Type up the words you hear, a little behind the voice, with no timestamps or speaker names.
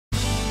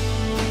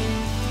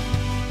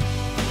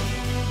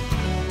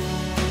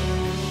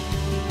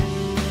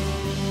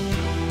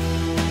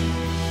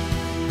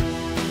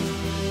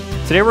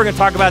Today we're going to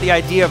talk about the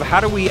idea of how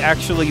do we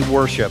actually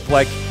worship?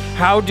 Like,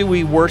 how do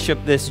we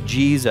worship this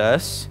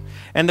Jesus?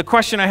 And the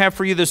question I have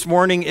for you this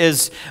morning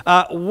is,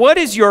 what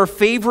is your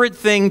favorite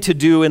thing to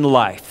do in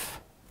life?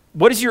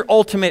 What is your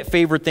ultimate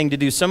favorite thing to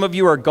do? Some of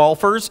you are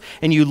golfers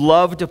and you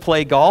love to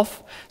play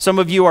golf. Some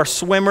of you are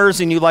swimmers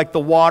and you like the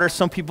water.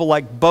 Some people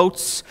like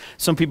boats.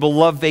 Some people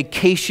love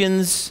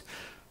vacations.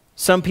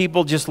 Some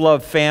people just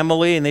love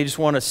family and they just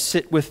want to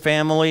sit with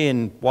family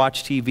and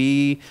watch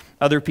TV.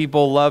 Other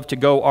people love to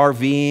go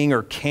RVing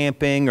or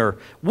camping. Or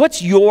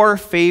what's your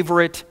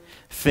favorite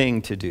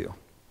thing to do?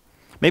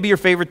 Maybe your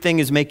favorite thing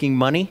is making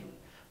money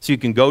so you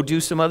can go do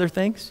some other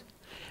things.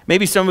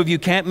 Maybe some of you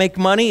can't make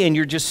money and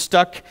you're just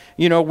stuck,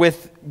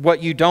 with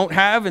what you don't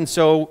have, and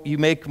so you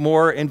make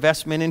more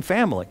investment in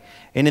family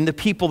and in the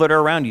people that are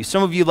around you.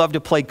 Some of you love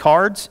to play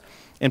cards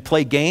and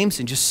play games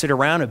and just sit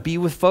around and be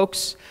with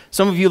folks.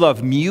 Some of you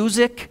love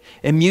music,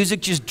 and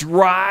music just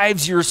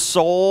drives your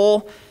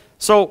soul.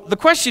 So the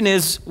question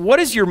is, what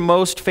is your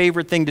most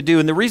favorite thing to do?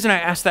 And the reason I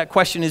ask that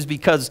question is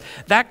because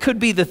that could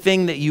be the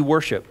thing that you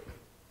worship.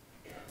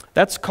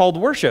 That's called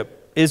worship.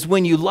 Is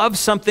when you love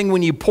something,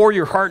 when you pour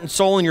your heart and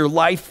soul and your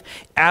life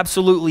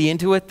absolutely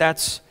into it,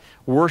 that's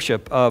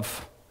worship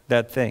of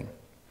that thing.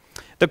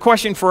 The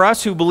question for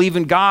us who believe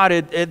in God,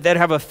 that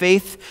have a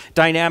faith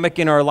dynamic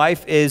in our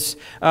life is,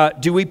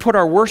 do we put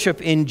our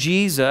worship in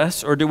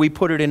Jesus or do we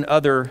put it in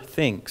other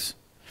things?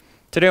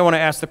 Today I want to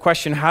ask the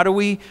question, how do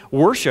we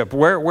worship?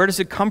 Where does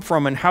it come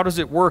from and how does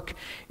it work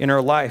in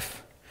our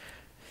life?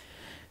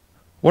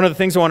 One of the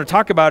things I want to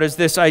talk about is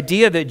this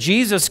idea that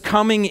Jesus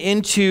coming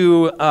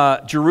into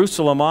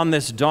Jerusalem on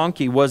this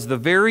donkey was the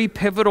very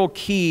pivotal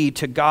key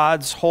to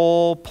God's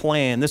whole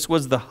plan. This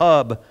was the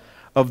hub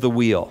of the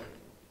wheel.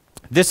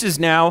 This is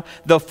now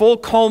the full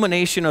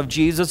culmination of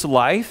Jesus'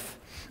 life,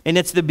 and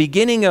it's the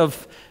beginning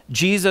of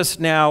Jesus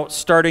now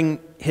starting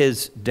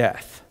his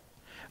death.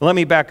 Let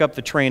me back up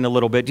the train a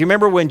little bit. Do you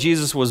remember when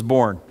Jesus was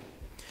born?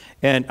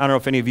 And I don't know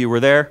if any of you were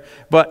there,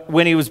 but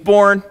when he was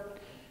born,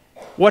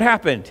 what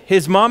happened?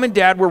 His mom and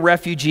dad were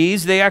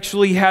refugees. They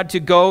actually had to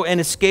go and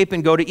escape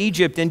and go to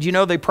Egypt. And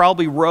they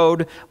probably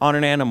rode on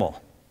an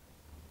animal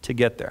to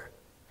get there.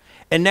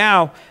 And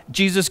now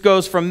Jesus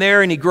goes from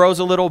there and he grows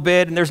a little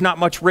bit. And there's not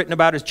much written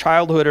about his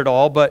childhood at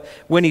all. But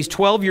when he's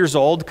 12 years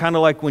old, kind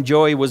of like when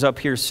Joey was up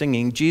here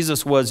singing,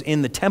 Jesus was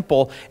in the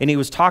temple and he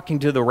was talking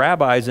to the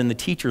rabbis and the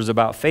teachers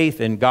about faith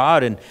and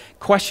God and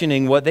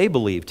questioning what they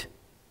believed.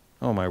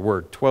 Oh my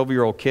word,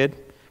 12-year-old kid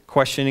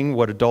questioning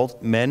what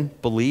adult men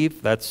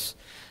believe? That's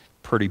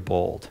pretty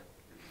bold.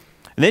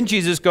 And then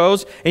Jesus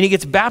goes and he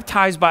gets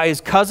baptized by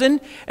his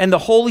cousin, and the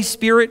Holy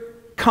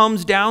Spirit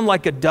comes down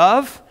like a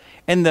dove,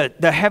 and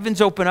the heavens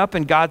open up,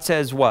 and God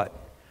says what?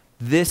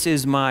 This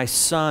is my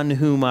son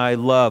whom I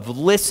love.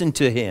 Listen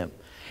to him.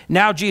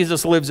 Now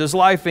Jesus lives his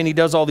life and he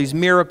does all these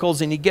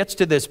miracles, and he gets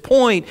to this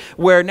point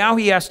where now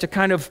he has to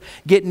kind of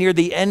get near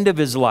the end of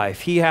his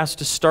life. He has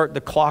to start the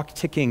clock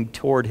ticking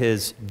toward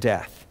his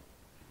death.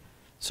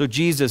 So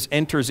Jesus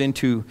enters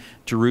into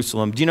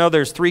Jerusalem. Do you know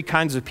there's three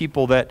kinds of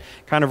people that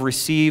kind of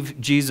receive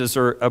Jesus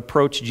or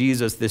approach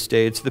Jesus this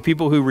day? It's the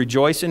people who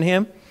rejoice in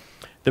him,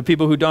 the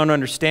people who don't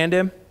understand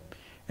him,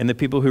 and the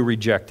people who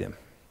reject him.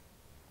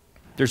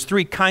 There's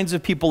three kinds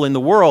of people in the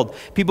world.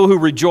 People who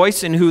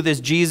rejoice in who this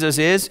Jesus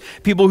is,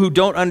 people who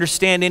don't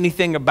understand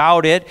anything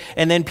about it,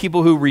 and then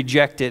people who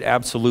reject it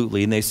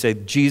absolutely. And they say,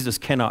 Jesus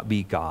cannot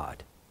be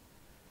God.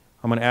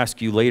 I'm going to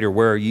ask you later,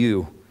 where are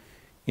you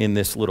in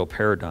this little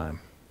paradigm?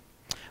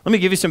 Let me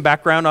give you some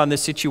background on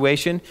this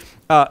situation.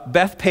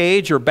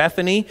 Bethpage or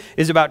Bethany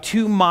is about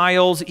 2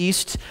 miles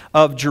east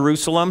of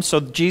Jerusalem. So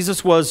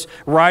Jesus was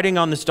riding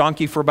on this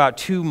donkey for about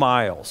 2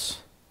 miles.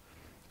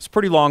 It's a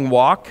pretty long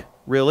walk,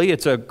 really.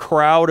 It's a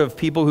crowd of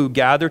people who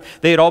gathered.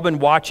 They had all been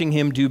watching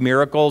him do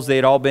miracles. They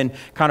had all been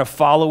kind of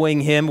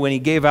following him when he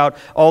gave out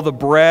all the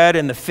bread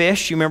and the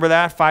fish. You remember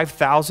that?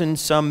 5,000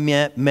 some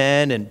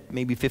men and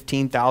maybe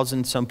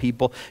 15,000 some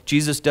people.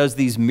 Jesus does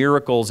these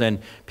miracles and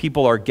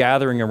people are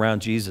gathering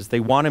around Jesus. They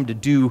want him to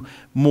do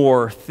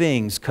more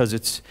things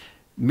because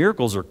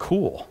miracles are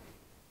cool.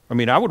 I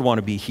mean, I would want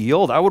to be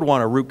healed. I would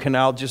want a root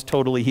canal just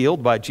totally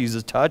healed by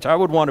Jesus' touch. I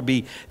would want to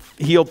be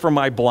healed from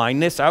my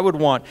blindness. I would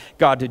want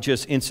God to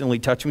just instantly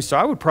touch me. So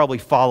I would probably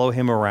follow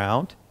him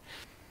around.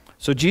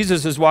 So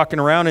Jesus is walking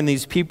around and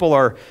these people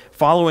are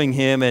following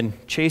him and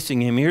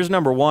chasing him. Here's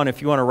number one,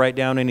 if you want to write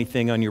down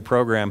anything on your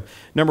program.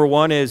 Number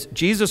one is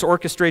Jesus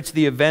orchestrates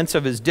the events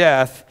of his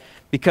death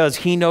because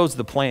he knows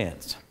the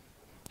plans.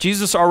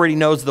 Jesus already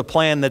knows the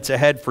plan that's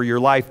ahead for your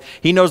life.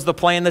 He knows the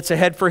plan that's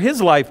ahead for his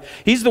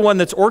life. He's the one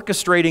that's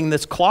orchestrating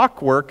this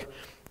clockwork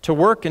to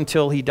work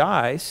until he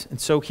dies.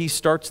 And so he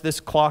starts this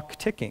clock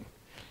ticking.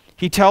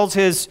 He tells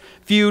his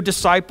few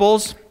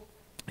disciples,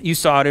 you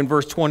saw it in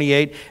verse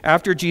 28,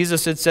 after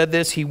Jesus had said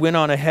this, he went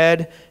on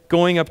ahead,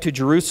 going up to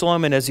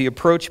Jerusalem. And as he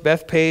approached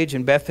Bethpage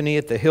and Bethany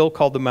at the hill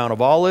called the Mount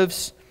of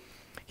Olives,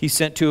 he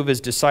sent 2 of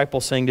his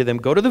disciples, saying to them,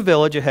 go to the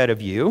village ahead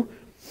of you.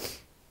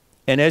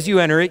 And as you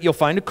enter it, you'll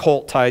find a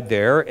colt tied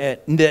there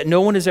that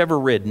no one has ever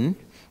ridden.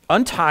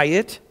 Untie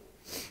it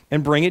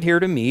and bring it here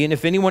to me. And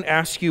if anyone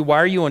asks you, why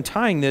are you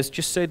untying this?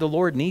 Just say the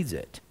Lord needs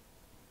it.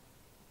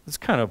 It's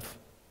kind of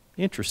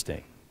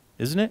interesting,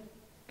 isn't it?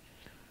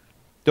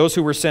 Those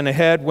who were sent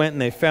ahead went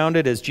and they found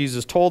it as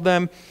Jesus told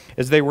them.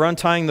 As they were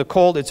untying the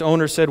colt, its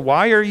owner said,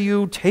 why are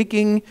you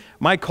taking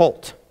my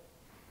colt?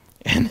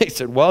 And they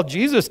said, well,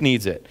 Jesus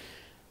needs it.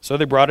 So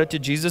they brought it to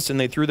Jesus and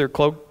they threw their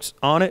cloaks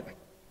on it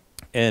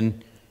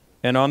and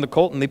on the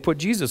colt, and they put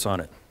Jesus on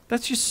it.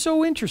 That's just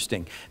so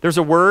interesting. There's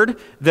a word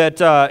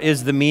that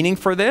is the meaning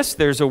for this.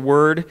 There's a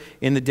word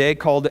in the day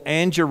called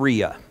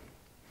angeria.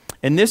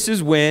 And this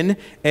is when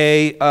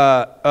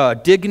a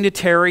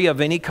dignitary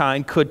of any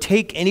kind could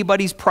take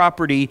anybody's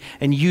property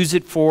and use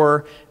it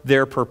for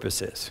their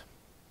purposes.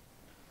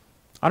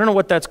 I don't know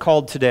what that's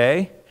called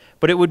today,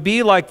 but it would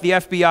be like the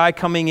FBI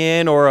coming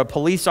in or a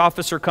police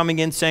officer coming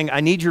in saying,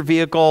 I need your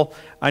vehicle,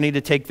 I need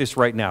to take this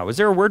right now. Is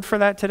there a word for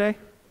that today?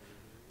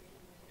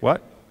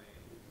 What?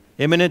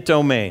 Eminent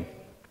domain.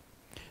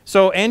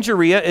 So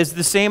angeria is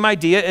the same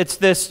idea. It's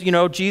this,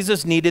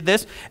 Jesus needed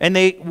this, and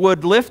they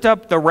would lift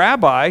up the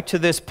rabbi to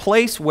this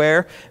place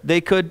where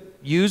they could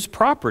use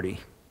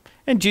property.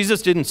 And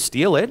Jesus didn't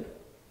steal it.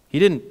 He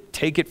didn't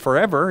take it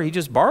forever. He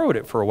just borrowed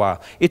it for a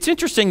while. It's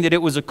interesting that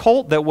it was a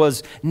colt that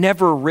was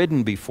never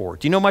ridden before.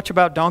 Do you know much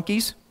about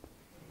donkeys?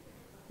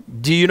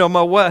 Do you know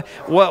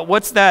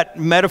what's that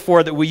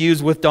metaphor that we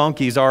use with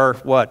donkeys? Are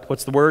what?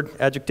 What's the word?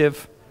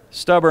 Adjective?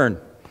 Stubborn.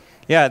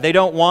 Yeah, they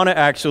don't want to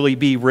actually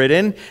be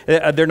ridden.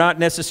 They're not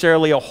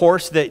necessarily a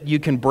horse that you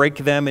can break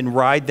them and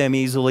ride them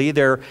easily.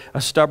 They're a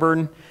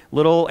stubborn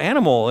little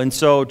animal. And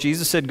so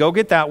Jesus said, go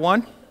get that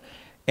one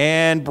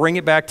and bring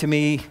it back to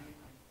me.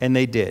 And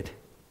they did.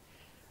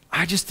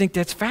 I just think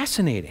that's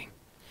fascinating.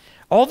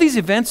 All these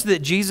events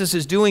that Jesus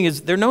is doing,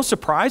 they're no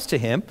surprise to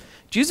him.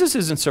 Jesus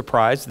isn't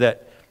surprised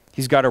that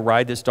he's got to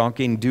ride this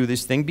donkey and do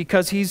this thing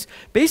because he's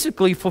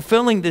basically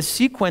fulfilling this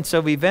sequence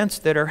of events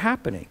that are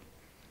happening.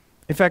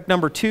 In fact,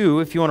 number 2,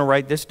 if you want to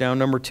write this down,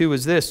 number 2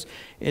 is this.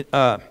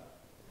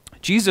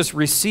 Jesus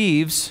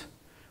receives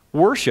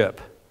worship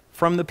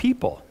from the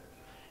people.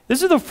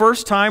 This is the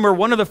first time, or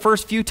one of the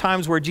first few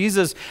times, where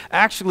Jesus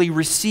actually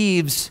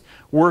receives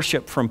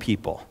worship from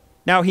people.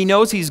 Now, he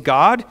knows he's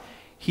God.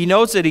 He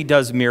knows that he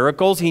does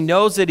miracles. He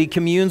knows that he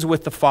communes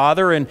with the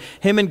Father, and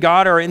him and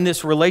God are in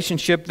this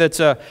relationship that's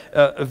a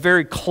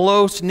very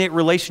close-knit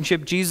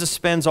relationship. Jesus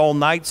spends all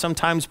night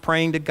sometimes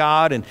praying to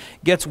God and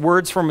gets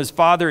words from his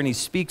Father, and he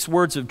speaks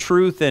words of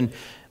truth. And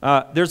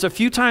there's a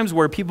few times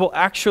where people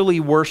actually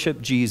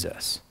worship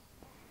Jesus,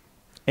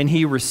 and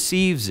he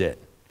receives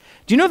it.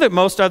 Do you know that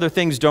most other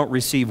things don't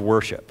receive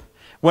worship?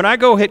 When I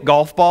go hit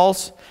golf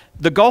balls,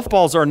 the golf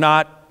balls are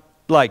not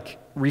like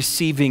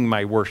receiving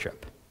my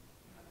worship.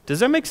 Does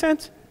that make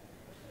sense?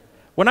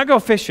 When I go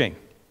fishing,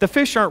 the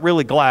fish aren't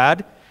really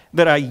glad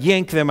that I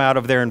yank them out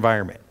of their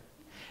environment.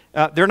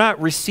 They're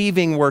not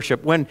receiving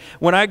worship. When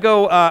I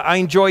go, I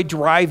enjoy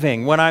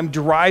driving. When I'm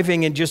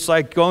driving and just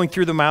like going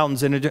through the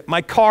mountains, and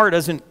my car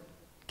doesn't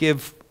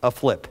give a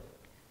flip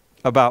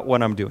about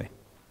what I'm doing.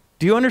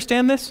 Do you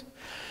understand this?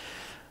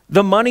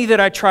 The money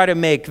that I try to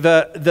make,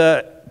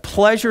 the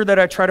pleasure that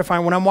I try to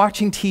find when I'm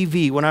watching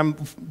TV, when I'm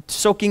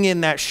soaking in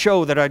that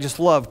show that I just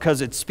love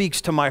because it speaks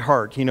to my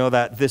heart,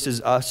 that This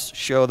Is Us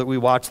show that we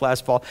watched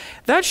last fall.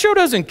 That show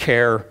doesn't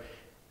care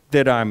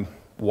that I'm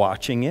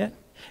watching it.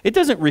 It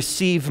doesn't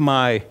receive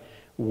my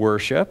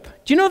worship.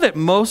 Do you know that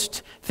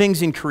most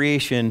things in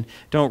creation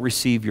don't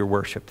receive your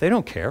worship? They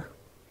don't care.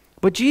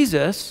 But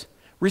Jesus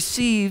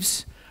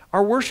receives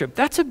our worship.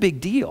 That's a big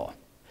deal.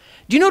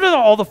 Do you know that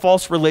all the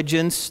false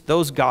religions,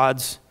 those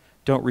gods,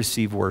 don't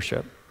receive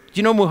worship? Do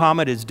you know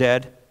Muhammad is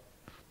dead?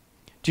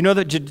 Do you know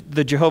that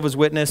the Jehovah's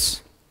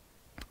Witness,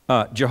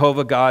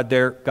 Jehovah God,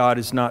 their God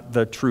is not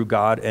the true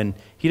God, and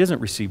he doesn't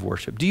receive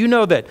worship? Do you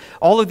know that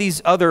all of these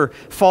other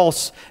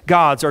false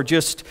gods are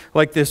just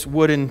like this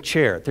wooden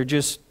chair? They're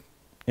just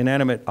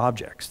inanimate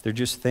objects. They're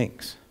just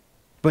things.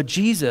 But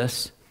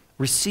Jesus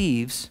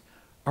receives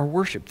our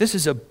worship. This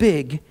is a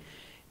big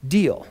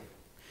deal.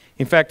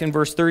 In fact, in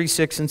verse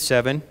 36 and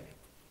 7,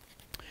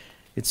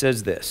 it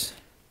says this.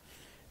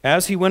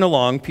 As he went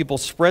along, people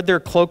spread their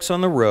cloaks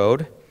on the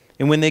road,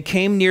 and when they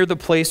came near the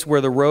place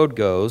where the road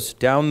goes,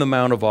 down the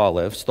Mount of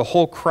Olives, the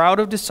whole crowd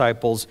of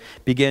disciples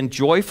began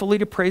joyfully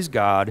to praise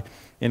God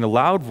in a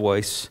loud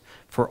voice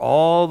for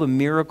all the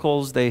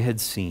miracles they had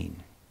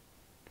seen.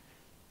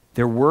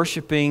 They're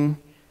worshiping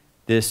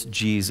this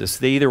Jesus.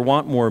 They either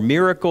want more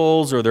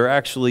miracles or they're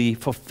actually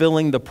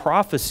fulfilling the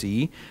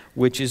prophecy,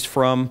 which is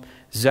from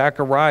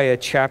Zechariah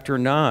chapter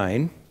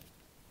 9.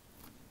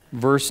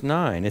 Verse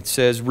 9, it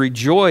says,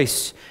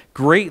 rejoice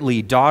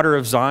greatly, daughter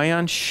of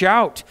Zion.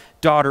 Shout,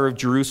 daughter of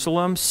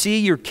Jerusalem. See,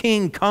 your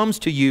king comes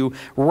to you,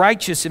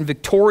 righteous and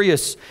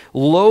victorious,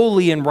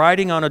 lowly and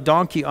riding on a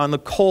donkey, on the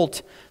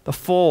colt, the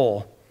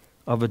foal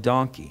of a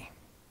donkey.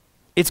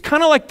 It's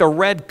kind of like the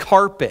red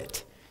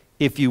carpet,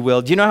 if you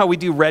will. Do you know how we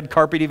do red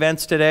carpet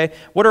events today?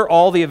 What are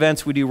all the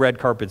events we do red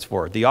carpets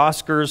for? The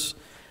Oscars,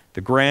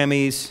 the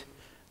Grammys,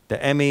 the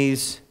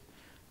Emmys,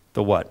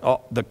 the what?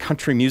 The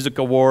Country Music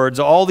Awards,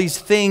 all these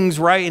things,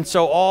 right? And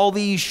so all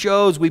these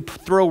shows, we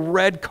throw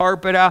red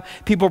carpet out.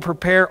 People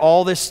prepare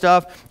all this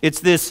stuff. It's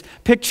this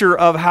picture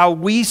of how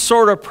we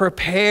sort of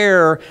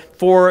prepare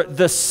for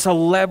the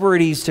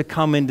celebrities to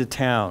come into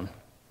town.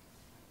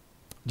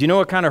 Do you know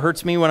what kind of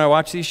hurts me when I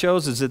watch these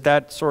shows? Is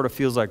that sort of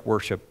feels like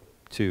worship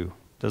too,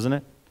 doesn't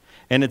it?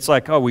 And it's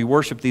like, oh, we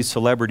worship these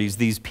celebrities,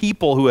 these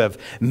people who have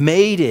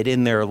made it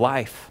in their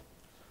life.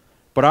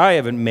 But I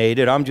haven't made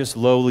it. I'm just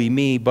lowly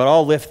me, but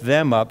I'll lift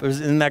them up.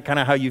 Isn't that kind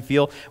of how you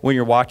feel when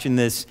you're watching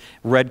this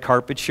red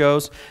carpet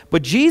shows?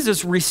 But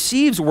Jesus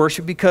receives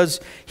worship because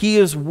he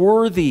is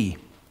worthy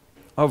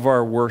of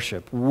our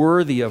worship,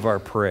 worthy of our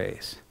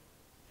praise.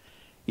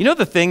 You know,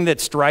 the thing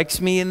that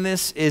strikes me in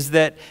this is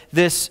that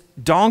this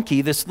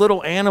donkey, this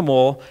little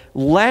animal,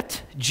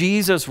 let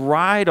Jesus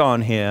ride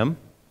on him,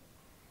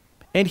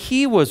 and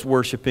he was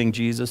worshiping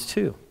Jesus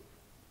too.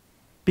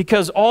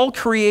 Because all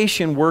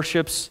creation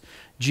worships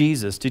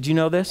Jesus. Did you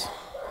know this?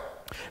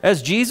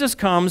 As Jesus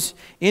comes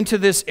into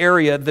this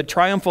area, the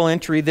triumphal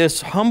entry,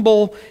 this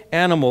humble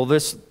animal,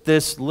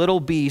 this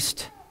little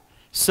beast,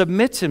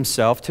 submits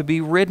himself to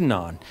be ridden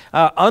on.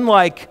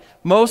 Unlike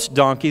most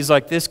donkeys,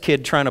 like this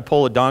kid trying to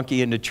pull a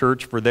donkey into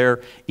church for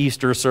their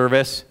Easter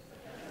service,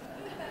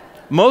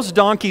 most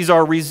donkeys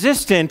are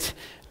resistant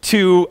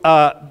to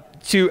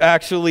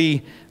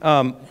actually,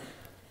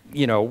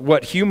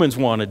 what humans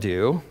want to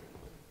do.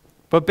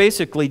 But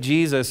basically,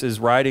 Jesus is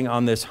riding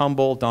on this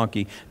humble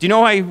donkey. Do you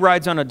know why he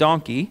rides on a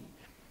donkey?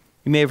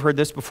 You may have heard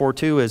this before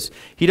too, is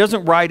he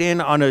doesn't ride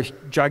in on a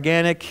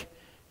gigantic,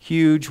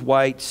 huge,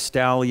 white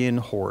stallion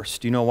horse.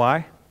 Do you know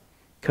why?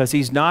 Because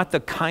he's not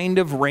the kind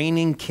of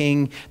reigning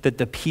king that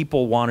the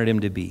people wanted him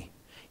to be.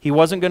 He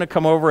wasn't going to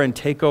come over and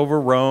take over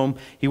Rome.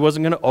 He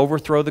wasn't going to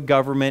overthrow the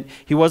government.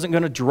 He wasn't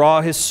going to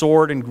draw his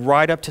sword and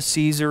ride up to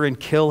Caesar and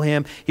kill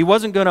him. He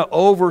wasn't going to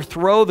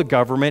overthrow the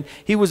government.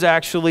 He was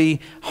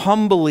actually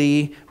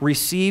humbly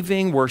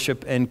receiving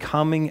worship and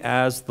coming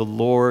as the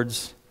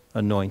Lord's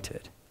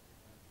anointed.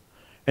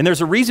 And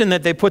there's a reason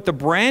that they put the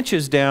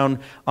branches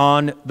down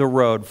on the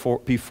road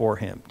before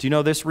him. Do you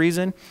know this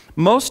reason?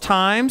 Most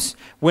times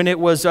when it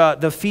was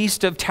the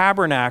Feast of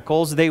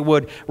Tabernacles, they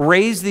would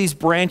raise these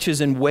branches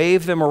and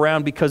wave them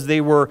around because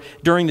they were,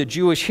 during the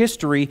Jewish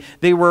history,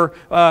 they were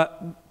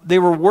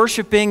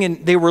worshiping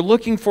and they were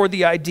looking for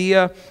the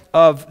idea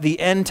of the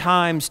end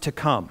times to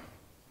come.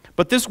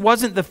 But this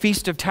wasn't the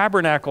Feast of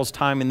Tabernacles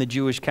time in the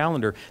Jewish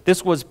calendar.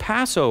 This was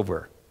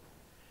Passover.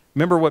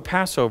 Remember what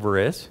Passover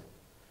is?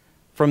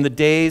 From the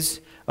days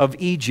of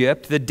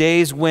Egypt, the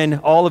days when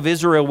all of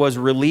Israel was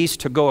released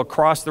to go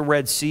across the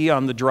Red Sea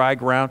on the dry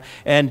ground.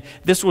 And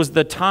this was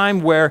the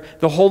time where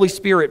the Holy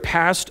Spirit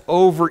passed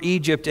over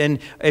Egypt. And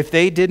if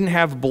they didn't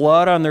have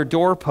blood on their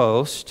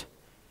doorpost,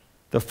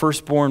 the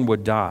firstborn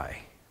would die,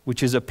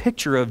 which is a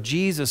picture of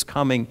Jesus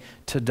coming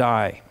to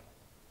die.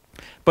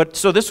 But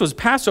so this was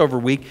Passover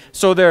week.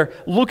 So they're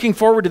looking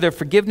forward to their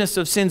forgiveness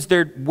of sins.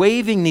 They're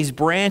waving these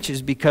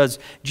branches because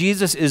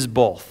Jesus is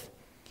both.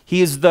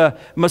 He is the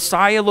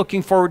Messiah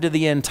looking forward to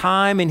the end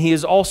time, and he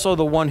is also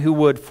the one who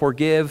would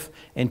forgive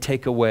and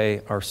take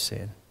away our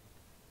sin.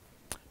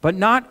 But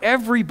not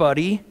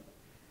everybody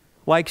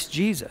likes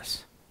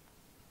Jesus.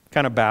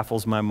 Kind of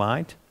baffles my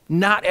mind.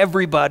 Not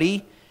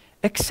everybody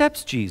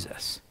accepts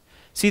Jesus.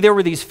 See, there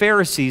were these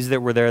Pharisees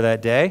that were there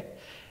that day,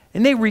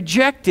 and they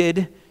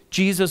rejected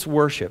Jesus'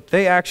 worship.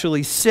 They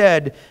actually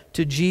said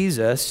to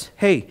Jesus,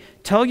 hey,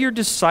 tell your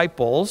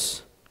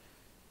disciples...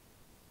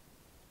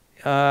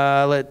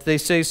 it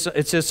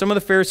says some of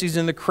the Pharisees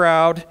in the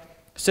crowd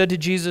said to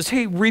Jesus,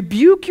 hey,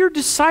 rebuke your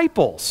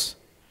disciples.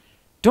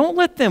 Don't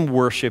let them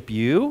worship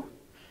you.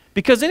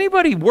 Because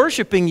anybody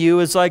worshiping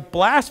you is like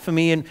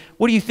blasphemy. And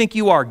what do you think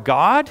you are,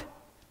 God?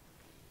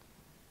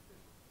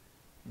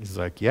 He's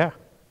like, yeah.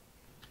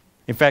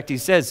 In fact, he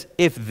says,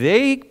 if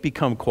they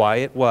become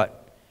quiet,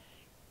 what?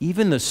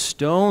 Even the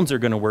stones are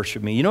going to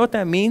worship me. You know what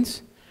that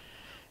means?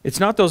 It's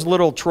not those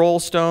little troll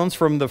stones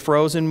from the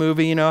Frozen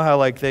movie, you know, how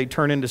like they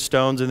turn into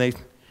stones and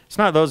it's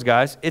not those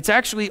guys. It's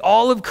actually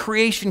all of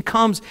creation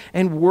comes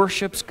and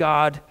worships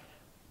God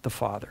the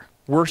Father,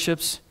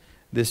 worships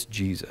this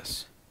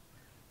Jesus.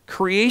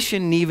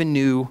 Creation even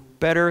knew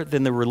better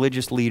than the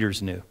religious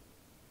leaders knew.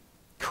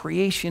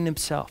 Creation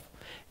himself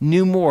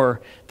knew more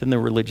than the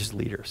religious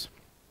leaders.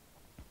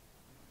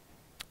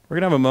 We're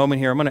going to have a moment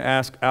here. I'm going to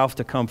ask Alf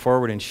to come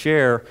forward and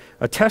share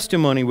a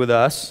testimony with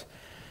us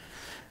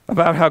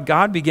about how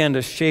God began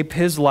to shape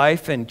his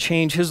life and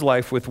change his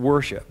life with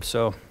worship.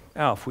 So,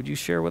 Alf, would you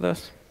share with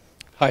us?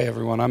 Hi,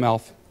 everyone. I'm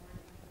Alf.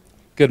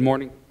 Good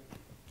morning.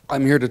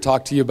 I'm here to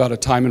talk to you about a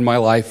time in my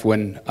life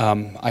when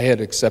I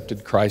had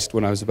accepted Christ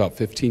when I was about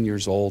 15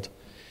 years old.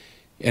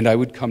 And I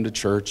would come to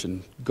church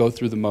and go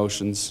through the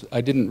motions.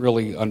 I didn't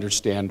really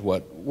understand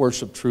what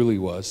worship truly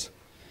was.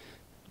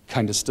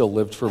 Kind of still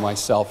lived for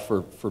myself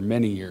for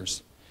many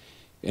years.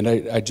 And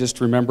I just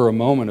remember a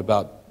moment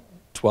about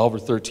 12 or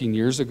 13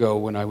 years ago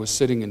when I was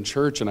sitting in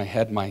church and I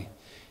had my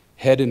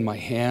head in my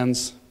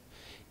hands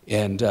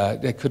and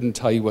I couldn't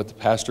tell you what the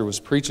pastor was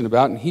preaching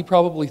about, and he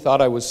probably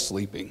thought I was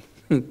sleeping.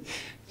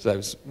 because I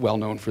was well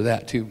known for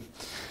that too.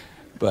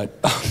 But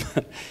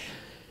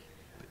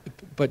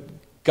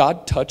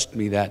God touched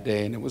me that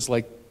day, and it was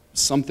like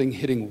something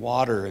hitting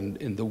water,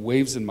 and the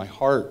waves in my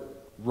heart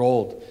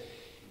rolled.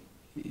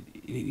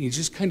 He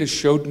just kind of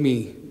showed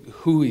me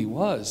who he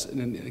was,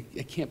 and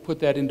I can't put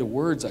that into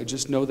words. I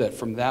just know that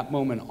from that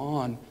moment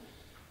on,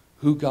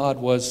 who God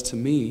was to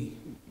me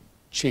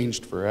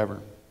changed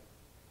forever.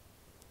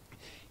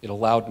 It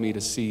allowed me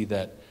to see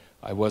that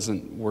I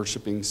wasn't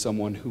worshiping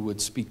someone who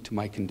would speak to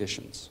my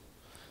conditions.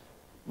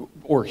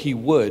 Or he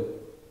would,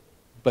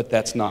 but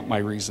that's not my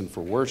reason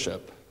for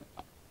worship.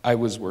 I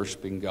was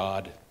worshiping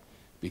God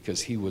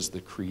because he was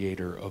the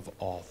creator of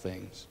all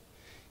things,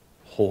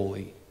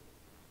 holy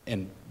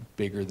and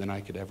bigger than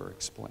I could ever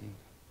explain.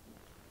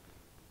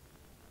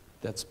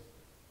 That's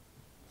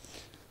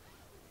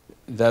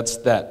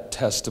that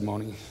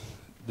testimony.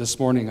 This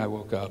morning I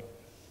woke up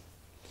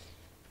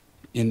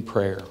in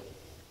prayer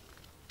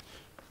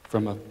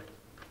from a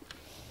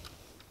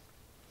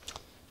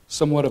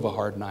somewhat of a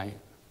hard night.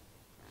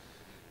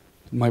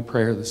 My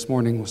prayer this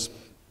morning was,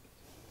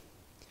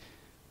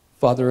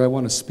 Father, I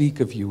want to speak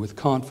of you with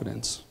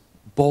confidence,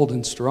 bold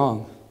and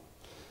strong.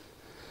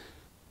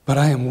 But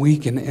I am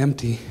weak and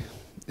empty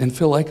and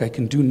feel like I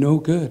can do no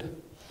good.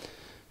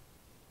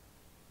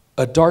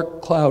 A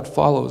dark cloud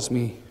follows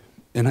me,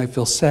 and I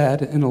feel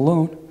sad and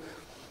alone.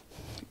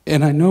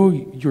 And I know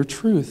your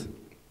truth.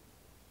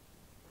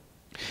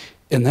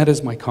 And that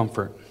is my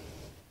comfort.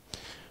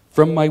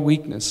 From my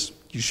weakness,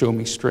 you show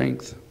me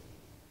strength.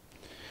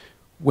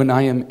 When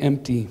I am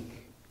empty,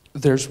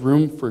 there's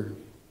room for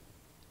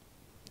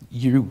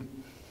you,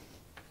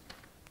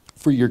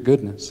 for your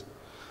goodness.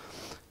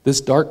 This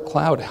dark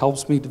cloud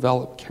helps me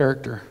develop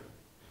character.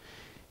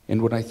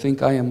 And when I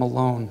think I am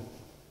alone,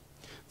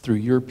 through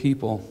your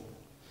people,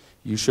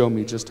 you show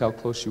me just how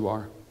close you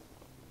are.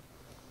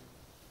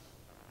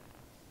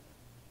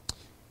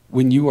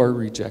 When you are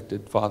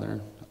rejected,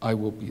 Father, I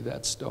will be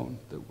that stone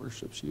that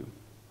worships you.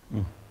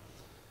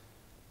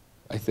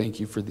 I thank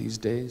you for these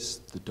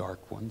days, the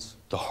dark ones,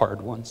 the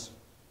hard ones,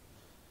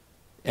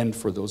 and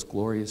for those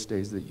glorious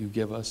days that you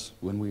give us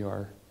when we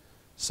are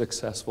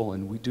successful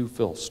and we do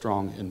feel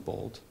strong and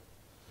bold.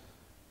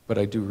 But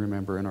I do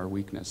remember in our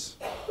weakness,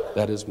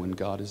 that is when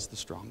God is the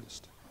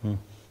strongest.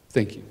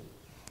 Thank you.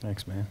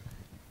 Thanks, man.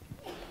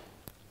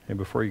 Hey,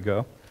 before you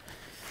go,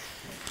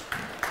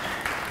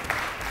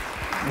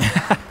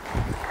 I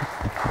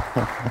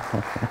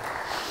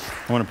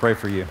want to pray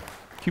for you.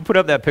 Can you put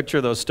up that picture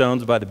of those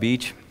stones by the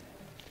beach?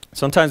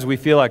 Sometimes we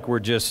feel like we're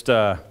just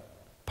a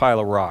pile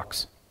of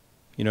rocks.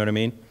 You know what I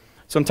mean?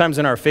 Sometimes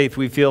in our faith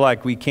we feel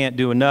like we can't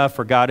do enough,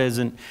 or God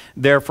isn't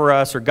there for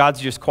us, or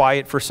God's just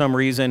quiet for some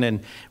reason,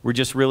 and we're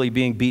just really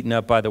being beaten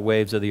up by the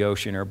waves of the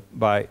ocean or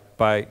by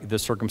the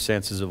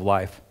circumstances of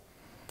life.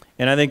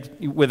 And I think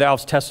with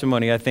Alf's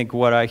testimony, I think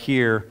what I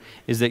hear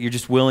is that you're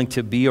just willing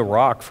to be a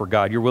rock for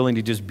God. You're willing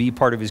to just be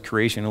part of his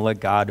creation and let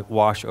God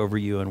wash over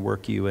you and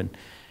work you, and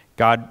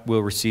God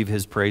will receive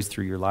his praise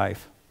through your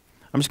life.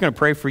 I'm just going to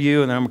pray for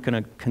you, and then I'm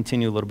going to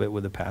continue a little bit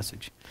with the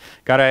passage.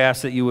 God, I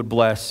ask that you would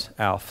bless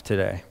Alf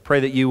today.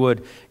 Pray that you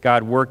would,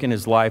 God, work in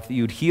his life, that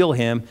you would heal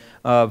him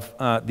of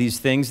these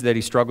things that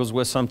he struggles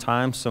with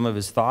sometimes, some of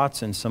his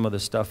thoughts and some of the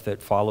stuff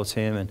that follows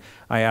him. And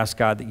I ask,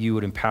 God, that you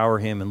would empower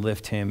him and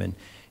lift him and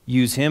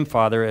use him,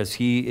 Father, as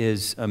he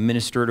is a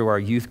minister to our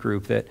youth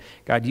group, that,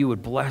 God, you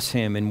would bless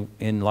him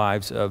in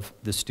lives of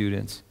the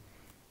students.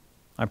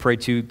 I pray,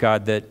 too,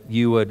 God, that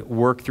you would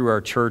work through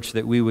our church,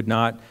 that we would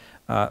not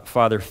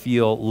Father,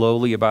 feel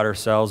lowly about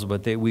ourselves,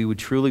 but that we would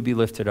truly be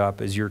lifted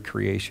up as your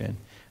creation,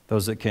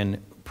 those that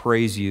can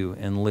praise you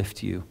and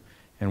lift you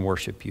and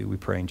worship you. We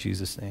pray in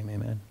Jesus' name,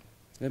 amen.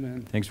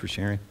 Amen. Thanks for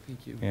sharing.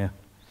 Thank you. Yeah.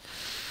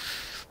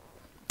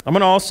 I'm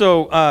going to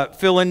also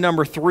fill in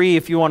number 3,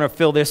 if you want to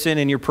fill this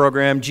in your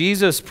program.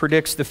 Jesus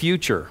predicts the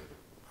future.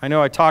 I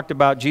know I talked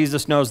about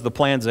Jesus knows the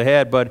plans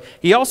ahead, but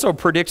he also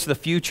predicts the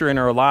future in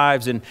our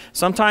lives, and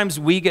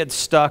sometimes we get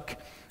stuck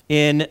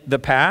in the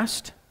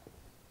past.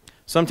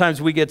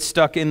 Sometimes we get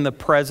stuck in the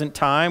present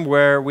time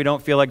where we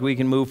don't feel like we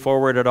can move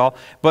forward at all.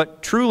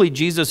 But truly,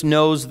 Jesus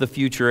knows the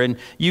future. And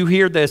you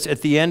hear this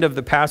at the end of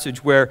the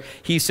passage where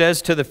he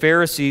says to the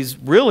Pharisees,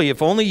 really,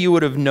 if only you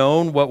would have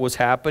known what was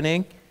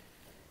happening.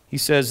 He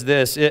says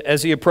this,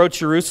 as he approached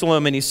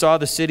Jerusalem and he saw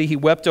the city, he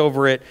wept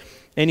over it.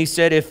 And he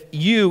said, if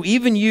you,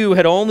 even you,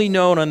 had only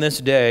known on this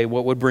day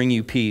what would bring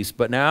you peace,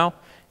 but now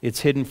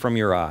it's hidden from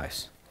your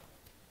eyes.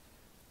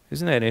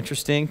 Isn't that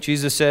interesting?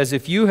 Jesus says,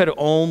 if you had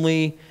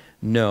only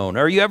known.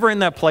 Are you ever in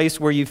that place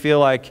where you feel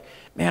like,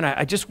 man,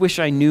 I just wish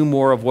I knew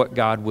more of what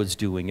God was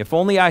doing. If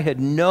only I had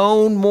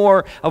known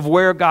more of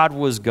where God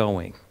was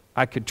going,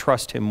 I could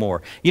trust him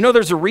more. You know,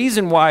 there's a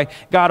reason why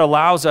God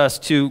allows us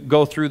to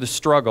go through the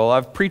struggle.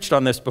 I've preached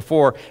on this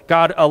before.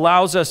 God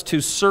allows us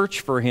to search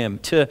for him,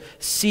 to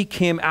seek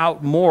him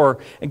out more.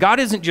 And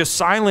God isn't just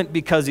silent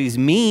because he's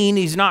mean.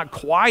 He's not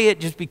quiet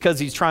just because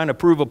he's trying to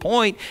prove a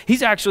point.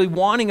 He's actually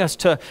wanting us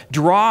to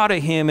draw to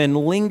him and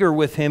linger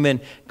with him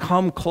and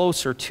come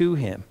closer to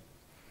him.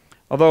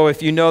 Although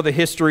if you know the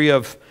history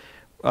of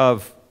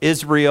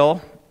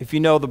Israel, if you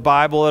know the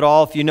Bible at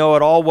all, if you know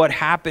at all what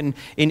happened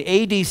in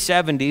AD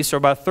 70, so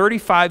about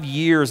 35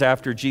 years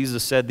after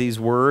Jesus said these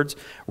words,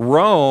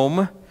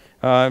 Rome,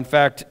 in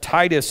fact,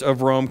 Titus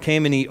of Rome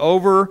came and he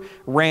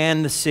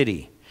overran the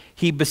city.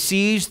 He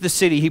besieged the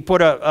city. He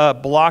put a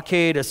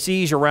blockade, a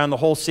siege around the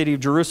whole city of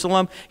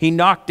Jerusalem. He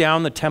knocked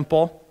down the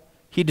temple.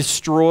 He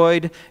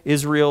destroyed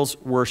Israel's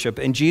worship.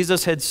 And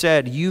Jesus had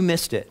said, you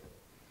missed it.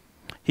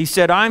 He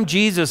said, I'm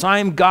Jesus, I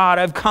am God,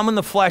 I've come in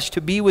the flesh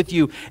to be with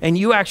you, and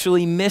you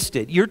actually missed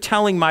it. You're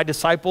telling my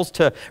disciples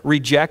to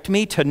reject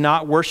me, to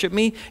not worship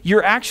me.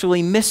 You're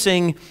actually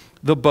missing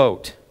the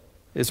boat,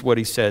 is what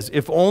he says.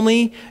 If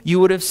only you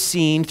would have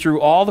seen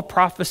through all the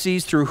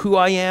prophecies, through who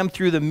I am,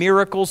 through the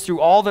miracles, through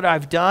all that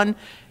I've done,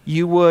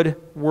 you would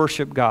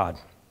worship God.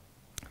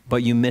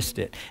 But you missed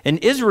it. And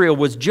Israel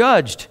was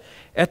judged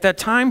at that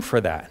time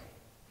for that.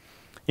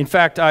 In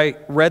fact, I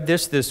read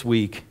this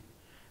week.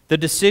 The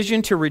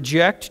decision to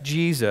reject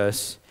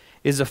Jesus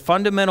is a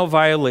fundamental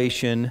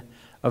violation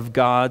of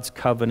God's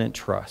covenant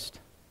trust.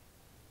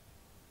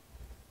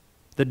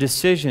 The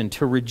decision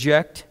to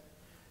reject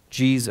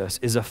Jesus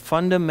is a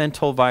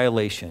fundamental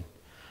violation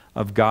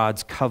of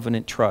God's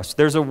covenant trust.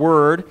 There's a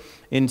word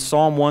in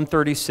Psalm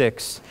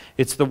 136.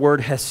 It's the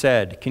word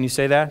hesed. Can you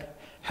say that?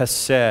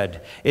 Hesed.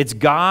 It's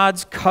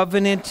God's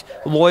covenant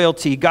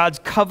loyalty, God's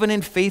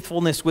covenant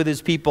faithfulness with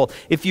his people.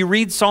 If you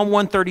read Psalm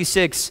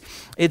 136,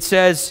 it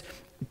says,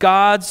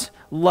 God's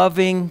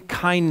loving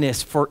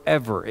kindness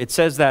forever. It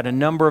says that a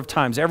number of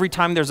times. Every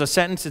time there's a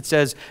sentence, it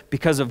says,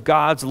 because of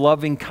God's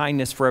loving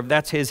kindness forever.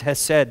 That's his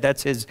hesed.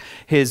 That's his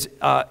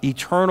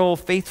eternal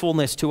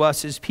faithfulness to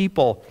us, his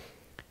people.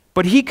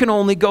 But he can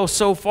only go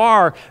so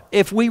far.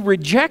 If we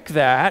reject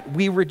that,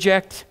 we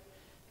reject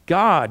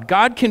God.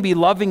 God can be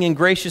loving and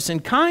gracious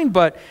and kind,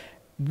 but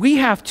we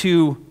have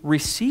to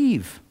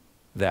receive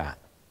that.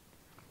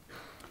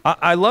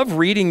 I love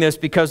reading this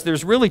because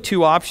there's really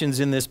two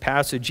options in this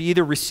passage. You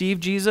either receive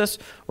Jesus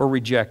or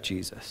reject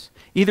Jesus.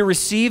 Either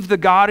receive the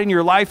God in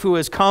your life who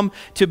has come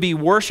to be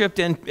worshiped,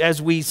 and as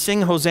we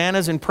sing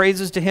hosannas and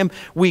praises to him,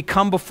 we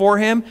come before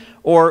him,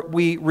 or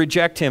we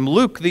reject him.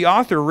 Luke, the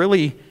author,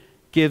 really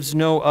gives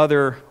no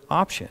other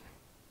option.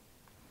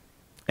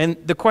 And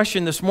the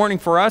question this morning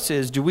for us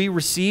is, do we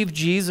receive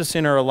Jesus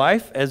in our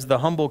life as the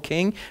humble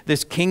king,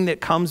 this king that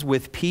comes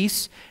with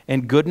peace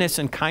and goodness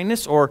and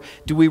kindness, or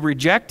do we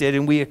reject it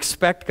and we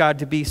expect God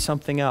to be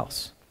something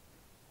else?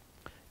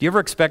 Do you ever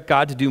expect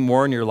God to do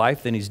more in your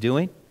life than he's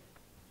doing?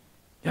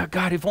 Yeah,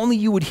 God, if only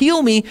you would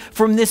heal me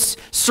from this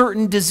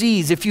certain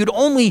disease. If you'd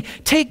only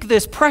take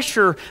this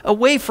pressure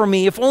away from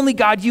me. If only,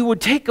 God, you would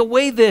take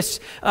away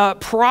this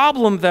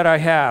problem that I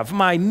have,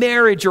 my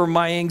marriage or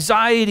my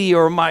anxiety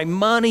or my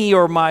money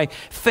or my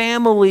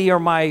family or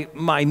my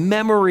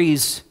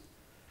memories.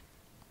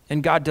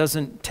 And God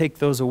doesn't take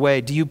those away.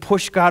 Do you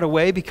push God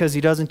away because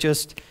he doesn't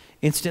just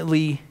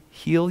instantly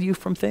heal you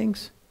from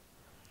things?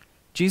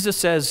 Jesus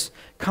says,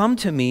 come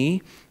to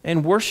me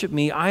and worship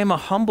me. I am a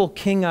humble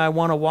king. I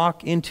want to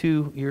walk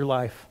into your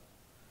life.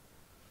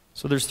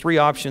 So there's three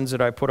options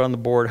that I put on the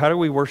board. How do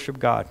we worship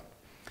God?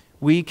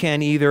 We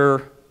can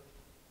either,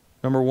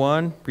 number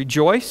one,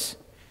 rejoice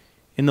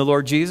in the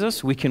Lord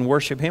Jesus. We can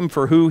worship him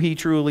for who he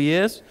truly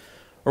is.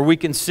 Or we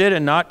can sit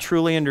and not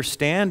truly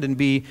understand and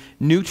be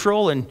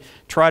neutral and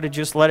try to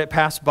just let it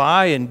pass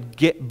by and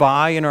get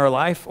by in our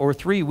life. Or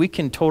three, we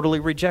can totally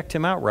reject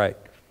him outright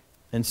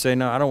and say,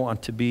 no, I don't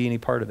want to be any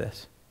part of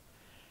this.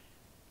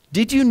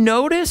 Did you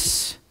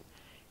notice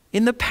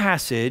in the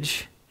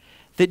passage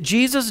that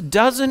Jesus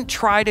doesn't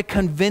try to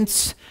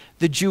convince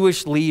the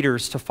Jewish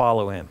leaders to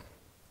follow him?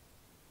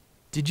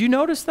 Did you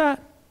notice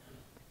that?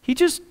 He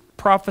just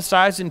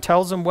prophesies and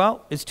tells them,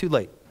 well, it's too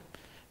late.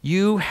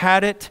 You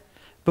had it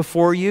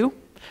before you.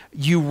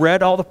 You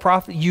read all the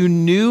prophets. You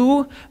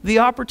knew the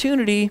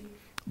opportunity,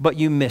 but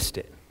you missed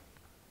it.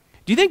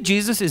 Do you think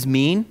Jesus is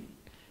mean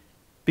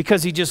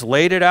because he just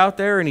laid it out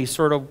there and he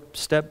sort of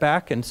stepped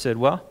back and said,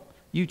 well,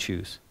 you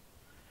choose?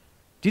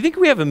 Do you think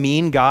we have a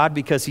mean God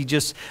because he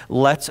just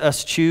lets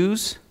us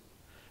choose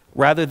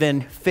rather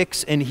than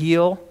fix and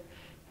heal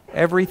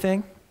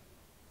everything?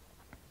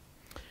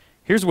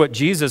 Here's what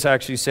Jesus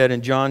actually said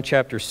in John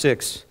chapter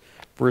 6,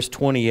 verse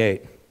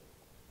 28.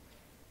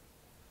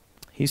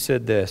 He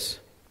said this.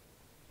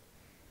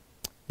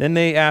 Then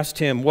they asked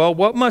him, well,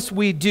 what must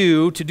we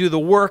do to do the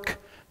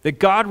work that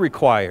God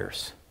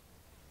requires?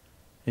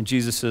 And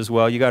Jesus says,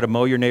 well, you got to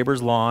mow your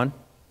neighbor's lawn.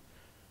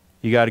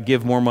 You got to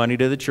give more money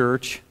to the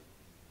church.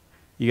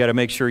 You got to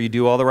make sure you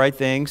do all the right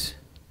things.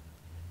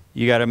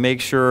 You got to make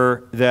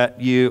sure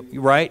that you,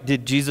 right?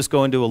 Did Jesus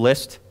go into a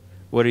list?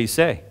 What did he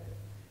say?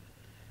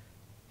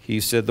 He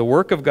said, the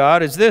work of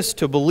God is this,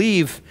 to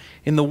believe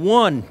in the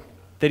one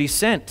that he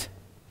sent.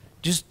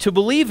 Just to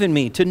believe in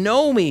me, to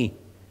know me,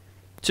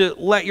 to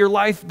let your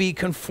life be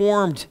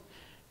conformed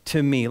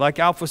to me. Like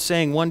Alf was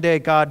saying, one day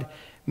God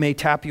may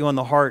tap you on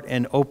the heart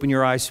and open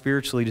your eyes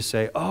spiritually to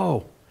say,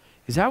 oh,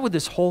 is that what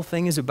this whole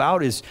thing is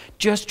about? Is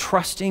just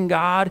trusting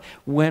God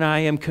when I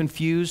am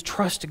confused,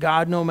 trust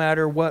God no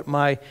matter what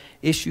my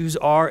issues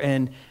are,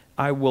 and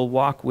I will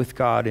walk with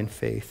God in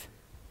faith.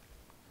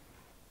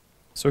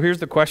 So here's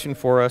the question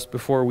for us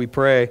before we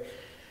pray.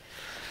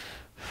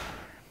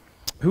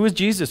 Who is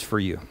Jesus for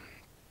you?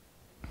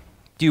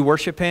 Do you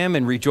worship him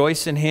and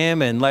rejoice in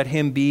him and let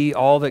him be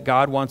all that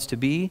God wants to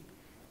be?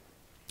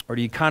 Or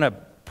do you kind of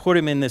put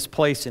him in this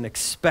place and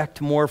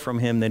expect more from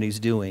him than he's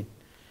doing?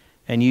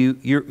 And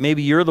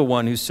maybe you're the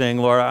one who's saying,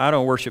 Lord, I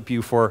don't worship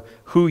you for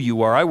who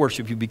you are. I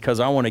worship you because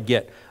I want to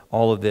get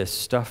all of this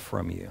stuff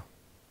from you.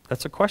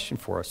 That's a question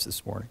for us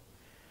this morning.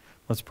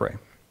 Let's pray.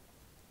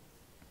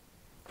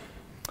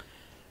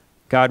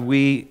 God,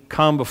 we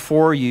come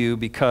before you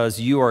because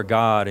you are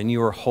God and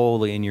you are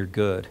holy and you're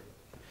good.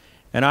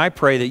 And I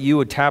pray that you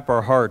would tap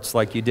our hearts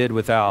like you did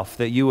with Alf,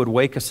 that you would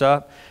wake us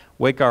up,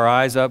 wake our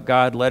eyes up,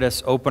 God. Let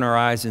us open our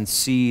eyes and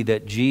see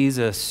that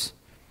Jesus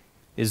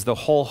is the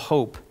whole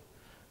hope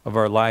of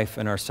our life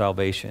and our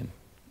salvation.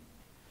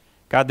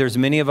 God, there's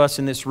many of us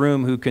in this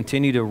room who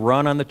continue to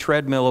run on the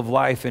treadmill of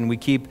life, and we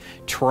keep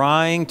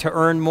trying to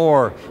earn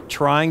more,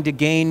 trying to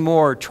gain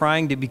more,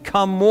 trying to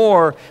become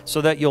more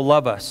so that you'll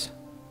love us.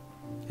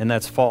 And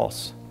that's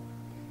false.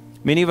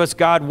 Many of us,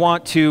 God,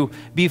 want to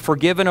be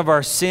forgiven of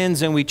our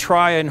sins, and we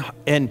try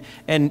and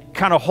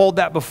kind of hold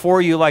that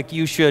before you like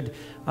you should,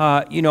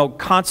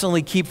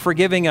 constantly keep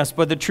forgiving us.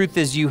 But the truth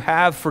is you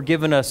have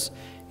forgiven us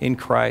in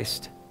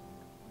Christ.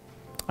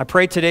 I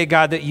pray today,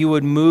 God, that you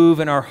would move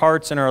in our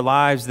hearts and our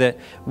lives, that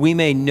we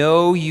may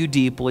know you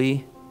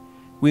deeply,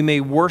 we may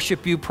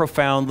worship you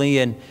profoundly,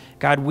 and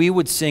God, we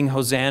would sing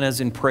hosannas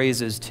and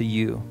praises to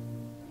you.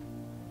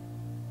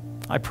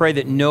 I pray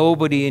that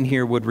nobody in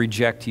here would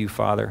reject you,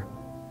 Father.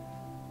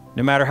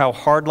 No matter how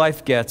hard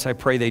life gets, I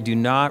pray they do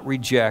not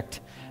reject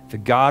the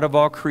God of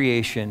all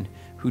creation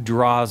who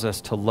draws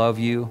us to love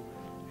you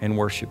and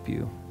worship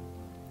you.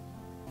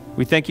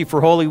 We thank you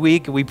for Holy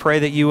Week, and we pray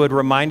that you would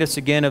remind us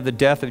again of the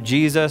death of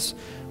Jesus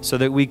so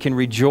that we can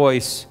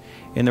rejoice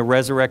in the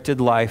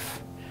resurrected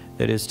life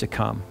that is to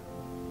come.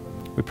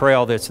 We pray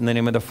all this in the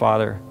name of the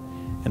Father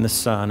and the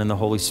Son and the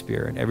Holy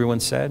Spirit. Everyone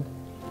said,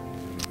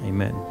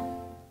 amen.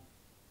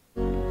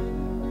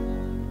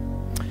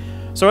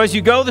 So as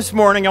you go this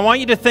morning, I want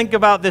you to think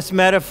about this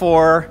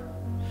metaphor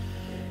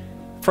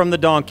from the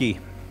donkey.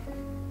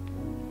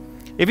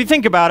 If you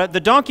think about it, the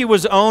donkey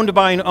was owned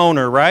by an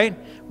owner, right?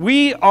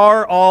 We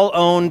are all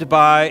owned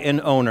by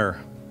an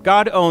owner.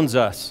 God owns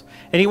us,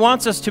 and he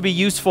wants us to be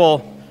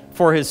useful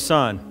for his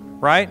son,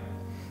 right?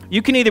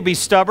 You can either be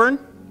stubborn,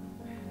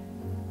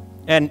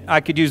 and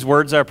I could use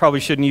words that I probably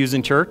shouldn't use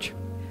in church.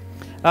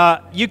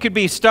 You could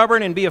be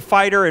stubborn and be a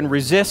fighter and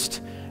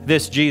resist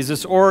this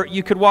Jesus, or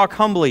you could walk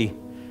humbly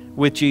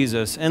with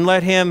Jesus and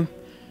let him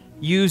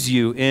use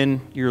you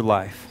in your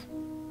life.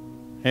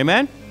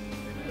 Amen?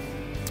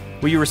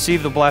 Will you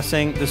receive the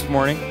blessing this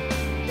morning?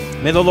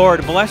 May the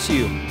Lord bless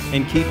you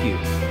and keep you.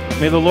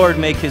 May the Lord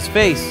make his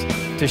face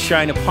to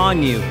shine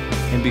upon you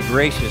and be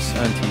gracious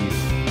unto you.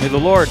 May the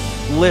Lord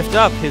lift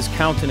up his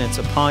countenance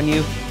upon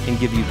you and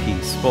give you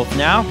peace, both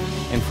now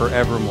and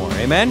forevermore.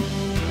 Amen?